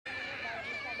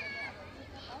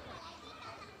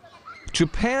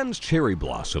Japan's cherry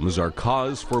blossoms are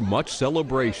cause for much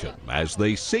celebration as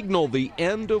they signal the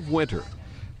end of winter,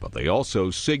 but they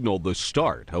also signal the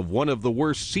start of one of the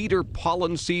worst cedar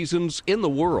pollen seasons in the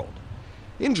world.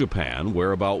 In Japan,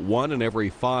 where about 1 in every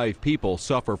 5 people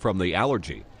suffer from the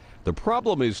allergy, the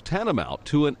problem is tantamount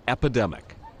to an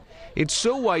epidemic. It's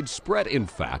so widespread, in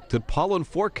fact, that pollen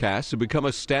forecasts have become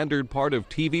a standard part of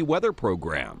TV weather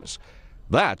programs.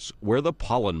 That's where the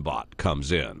Pollenbot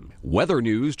comes in. Weather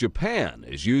News Japan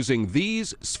is using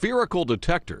these spherical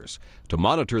detectors to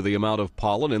monitor the amount of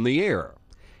pollen in the air.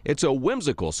 It's a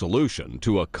whimsical solution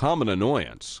to a common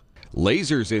annoyance.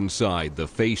 Lasers inside the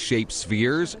face-shaped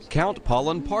spheres count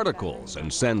pollen particles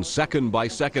and send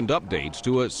second-by-second updates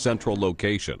to a central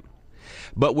location.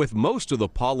 But with most of the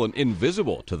pollen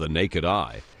invisible to the naked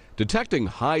eye, detecting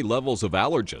high levels of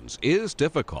allergens is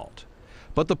difficult.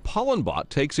 But the Pollenbot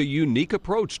takes a unique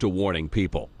approach to warning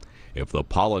people. If the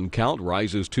pollen count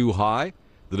rises too high,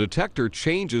 the detector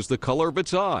changes the color of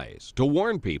its eyes to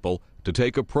warn people to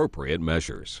take appropriate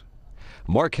measures.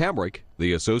 Mark Hamrick,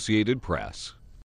 The Associated Press.